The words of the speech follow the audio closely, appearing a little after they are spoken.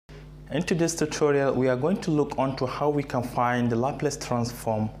In today's tutorial, we are going to look onto how we can find the Laplace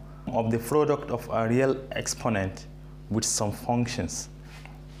transform of the product of a real exponent with some functions.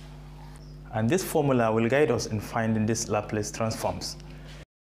 And this formula will guide us in finding these Laplace transforms.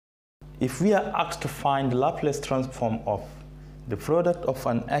 If we are asked to find the Laplace transform of the product of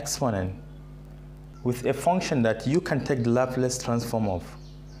an exponent with a function that you can take the Laplace transform of,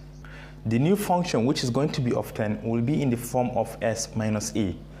 the new function which is going to be obtained will be in the form of s minus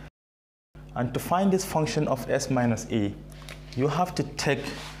a. And to find this function of s minus a, you have to take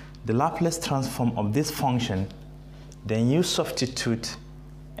the Laplace transform of this function, then you substitute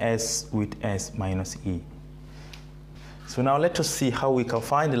s with s minus a. So now let us see how we can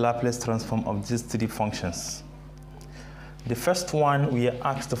find the Laplace transform of these three functions. The first one, we are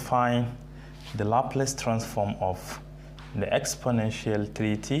asked to find the Laplace transform of the exponential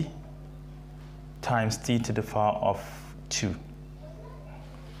 3t times t to the power of 2.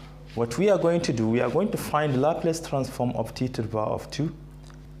 What we are going to do, we are going to find the Laplace transform of t to the power of 2.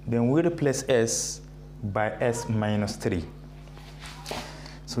 Then we replace s by s minus 3.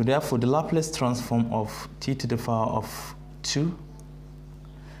 So therefore, the Laplace transform of t to the power of 2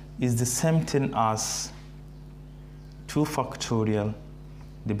 is the same thing as 2 factorial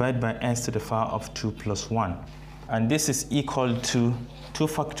divided by s to the power of 2 plus 1. And this is equal to 2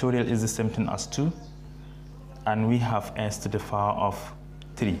 factorial is the same thing as 2. And we have s to the power of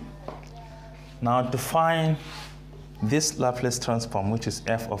 3. Now to find this Laplace transform, which is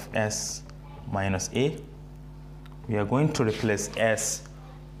f of s minus a, we are going to replace s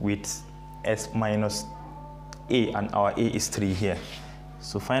with s minus a, and our a is 3 here.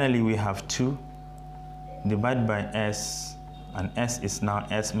 So finally we have 2 divided by s, and s is now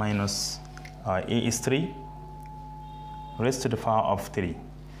s minus our a is 3 raised to the power of 3.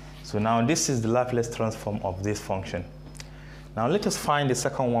 So now this is the Laplace transform of this function. Now let us find the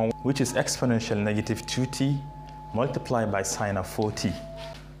second one, which is exponential negative 2t multiplied by sine of 4t.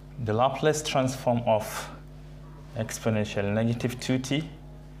 The Laplace transform of exponential negative 2t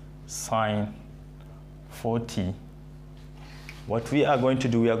sine 4t. What we are going to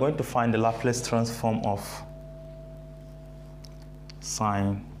do, we are going to find the Laplace transform of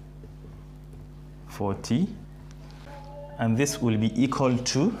sine 4t, and this will be equal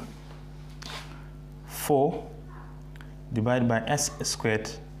to 4 divided by s squared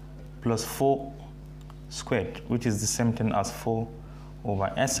plus 4 squared, which is the same thing as 4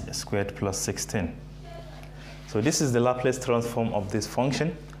 over s squared plus 16. So this is the Laplace transform of this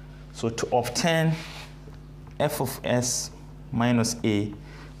function. So to obtain f of s minus a,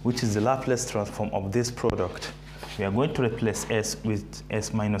 which is the Laplace transform of this product, we are going to replace s with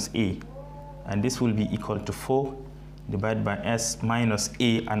s minus a, and this will be equal to 4 divided by s minus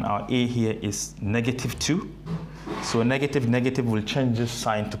a, and our a here is negative 2. So negative will change this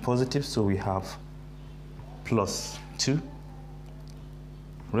sign to positive, so we have plus 2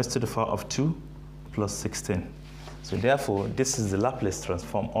 raised to the power of 2 plus 16. So therefore, this is the Laplace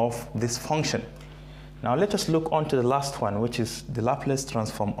transform of this function. Now let us look on to the last one, which is the Laplace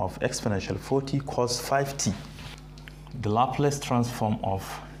transform of exponential 4t cos 5t. The Laplace transform of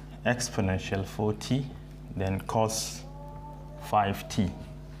exponential 4t then cos 5t.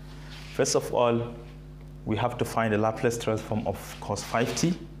 First of all, we have to find the Laplace transform of cos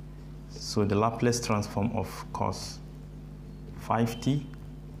 5t. So the Laplace transform of cos 5t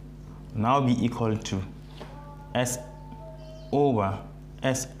now be equal to s over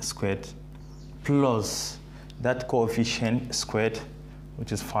s squared plus that coefficient squared,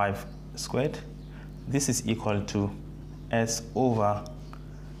 which is 5 squared. This is equal to s over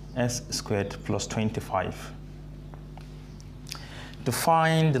s squared plus 25. To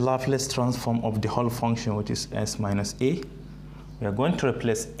find the Laplace transform of the whole function, which is s minus a, we are going to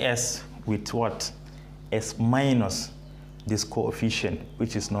replace s with what? S minus this coefficient,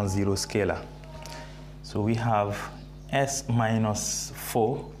 which is non-zero scalar. So we have s minus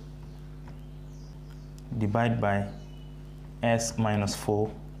 4 divided by s minus 4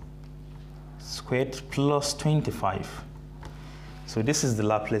 squared plus 25. So this is the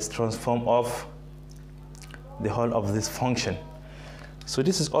Laplace transform of the whole of this function. So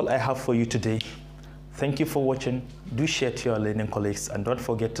this is all I have for you today. Thank you for watching. Do share to your learning colleagues, and don't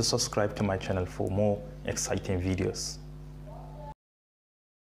forget to subscribe to my channel for more exciting videos.